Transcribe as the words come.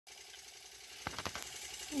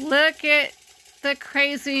Look at the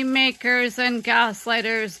crazy makers and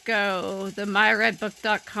gaslighters go. The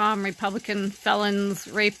myredbook.com, Republican felons,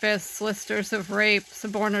 rapists, solicitors of rape,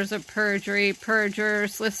 suborners of perjury,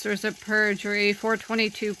 perjurers, solicitors of perjury,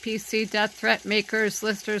 422 PC death threat makers,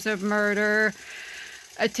 solicitors of murder,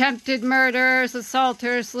 attempted murderers,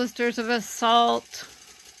 assaulters, solicitors of assault,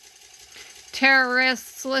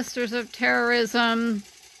 terrorists, solicitors of terrorism,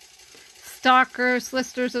 stalkers,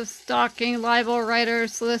 solicitors of stalking, libel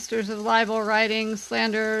writers, solicitors of libel writing,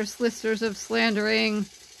 slanderers, solicitors of slandering,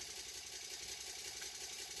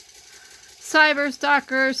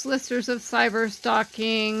 cyberstalkers, solicitors of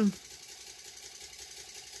cyberstalking,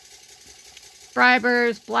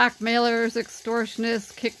 bribers, blackmailers,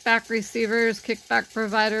 extortionists, kickback receivers, kickback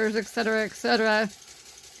providers, etc., etc.,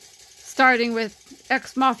 starting with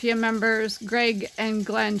ex-mafia members Greg and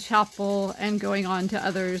Glen Chapel and going on to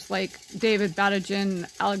others like David Battagin,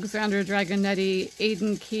 Alexander Dragonetti,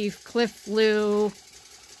 Aidian, Keefe, Cliff Liu,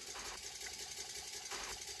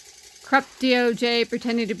 corrupt DOJ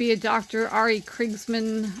pretending to be a doctor, Ari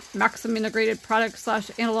Kriegsman, Maxim Integrated Products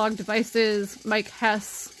 / Analog Devices, Mike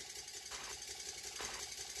Hess,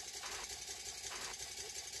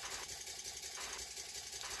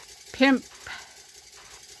 Pimp,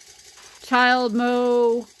 Child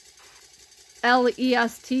Mo,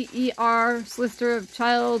 Lester, solicitor of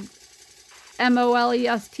child,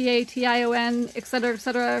 Molestation, etc.,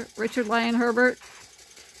 etc., Richard Lyon Herbert,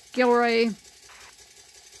 Gilroy,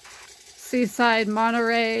 Seaside,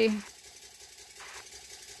 Monterey,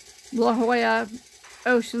 La Jolla,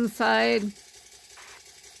 Oceanside,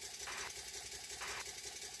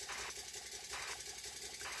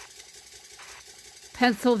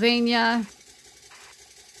 Pennsylvania,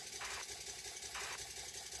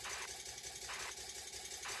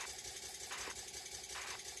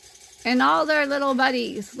 and all their little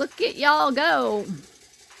buddies. Look at y'all go.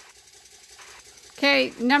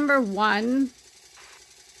 Okay, number one.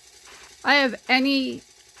 I have NEVER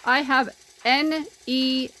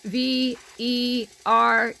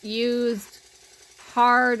used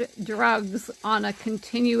hard drugs on a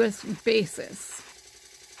continuous basis.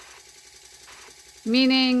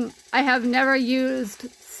 Meaning I have never used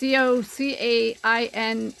COCAINE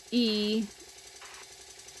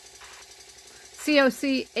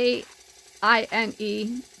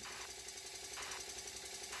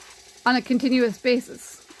on a continuous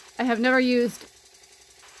basis. I have never used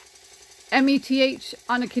METH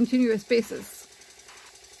on a continuous basis.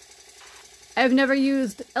 I've never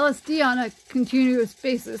used LSD on a continuous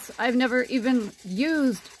basis. I've never even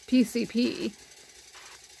used PCP.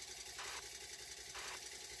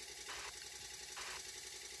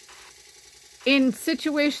 In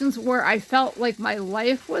situations where I felt like my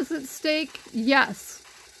life was at stake, yes,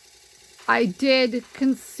 I did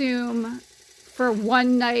consume for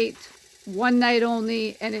one night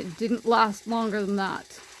only, and it didn't last longer than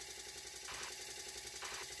that.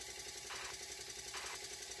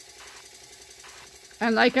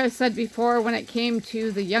 And like I said before, when it came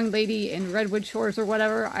to the young lady in Redwood Shores or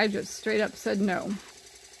whatever, I just straight up said no.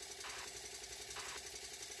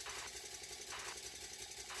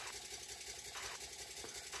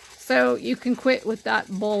 So you can quit with that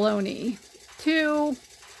baloney. 2,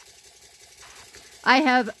 I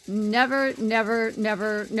have never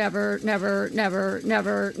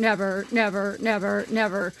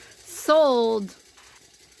sold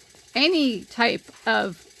any type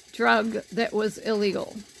of drug that was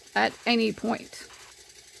illegal at any point.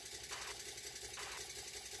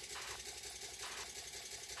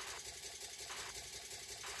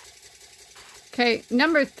 Okay,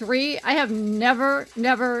 number 3, I have never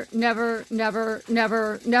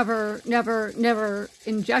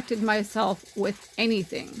injected myself with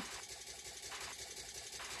anything.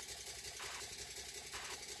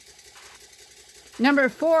 Number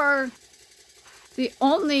 4, the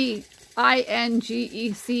only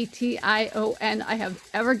injectation I have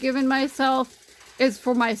ever given myself is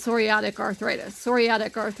for my psoriatic arthritis.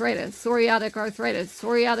 Psoriatic arthritis, psoriatic arthritis,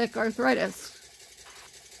 psoriatic arthritis.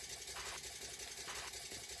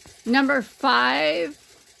 Number 5,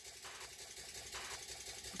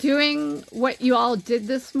 doing what you all did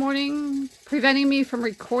this morning, preventing me from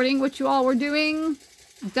recording what you all were doing.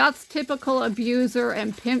 That's typical abuser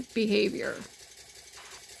and pimp behavior.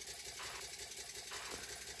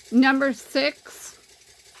 Number 6,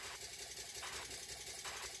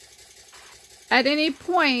 at any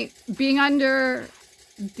point being under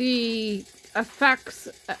the effects,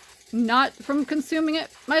 not from consuming it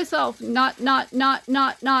myself, not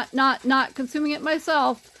consuming it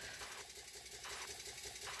myself,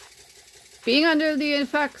 Being under the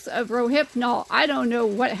effects of Rohypnol, I don't know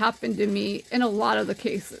what happened to me in a lot of the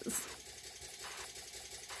cases.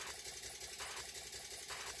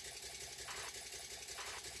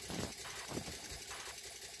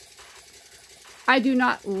 I do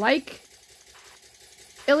not like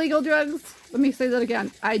illegal drugs. Let me say that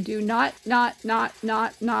again. I do not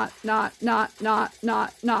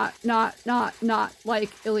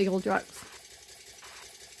like illegal drugs.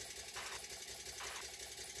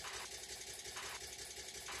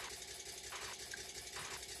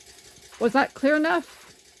 Was that clear enough?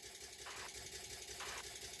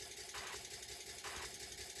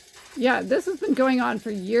 Yeah, this has been going on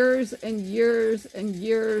for years and years and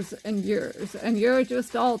years and years, and you're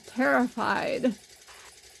just all terrified.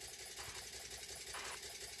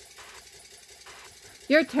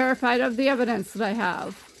 You're terrified of the evidence that I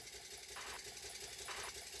have.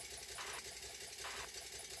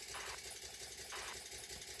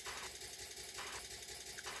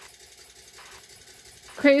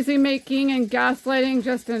 Crazy making and gaslighting,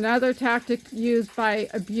 just another tactic used by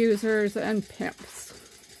abusers and pimps.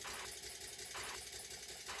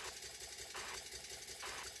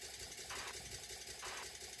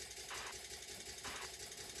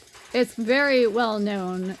 It's very well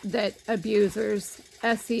known that abusers,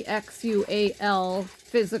 SEXUAL,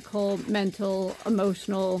 physical, mental,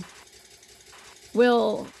 emotional,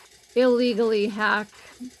 will illegally hack.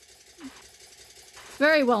 It's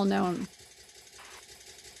very well known.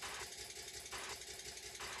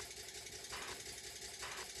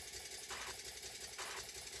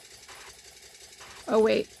 Oh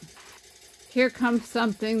wait, here comes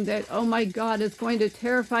something that, oh my God, is going to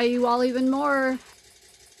terrify you all even more.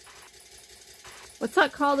 What's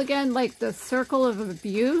that called again? Like the circle of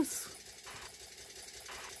abuse?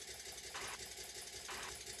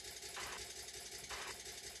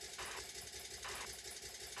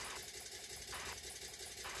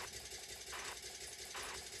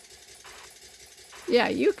 Yeah,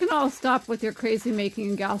 you can all stop with your crazy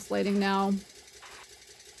making and gaslighting now.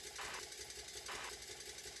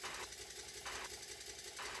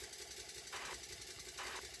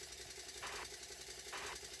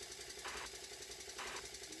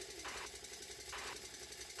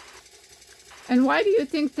 And why do you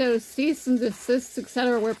think those cease and desists,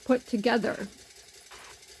 etc., were put together?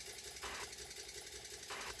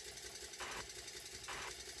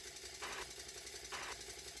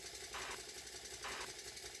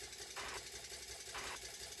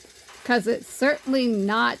 Because it's certainly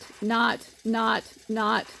not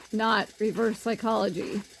reverse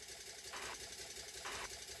psychology.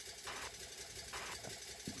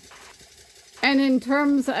 And in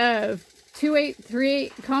terms of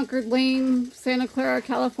 2838 Concord Lane, Santa Clara,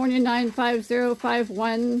 California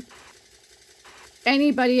 95051.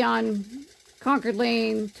 Anybody on Concord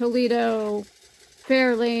Lane, Toledo,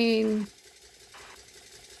 Fair Lane,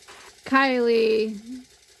 Kylie,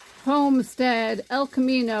 Homestead, El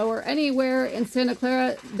Camino, or anywhere in Santa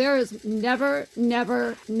Clara, there is never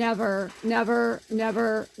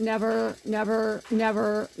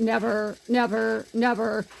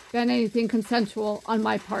been anything consensual on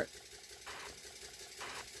my part.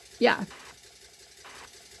 Yeah.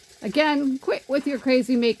 Again, quit with your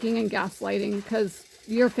crazy making and gaslighting, because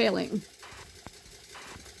you're failing.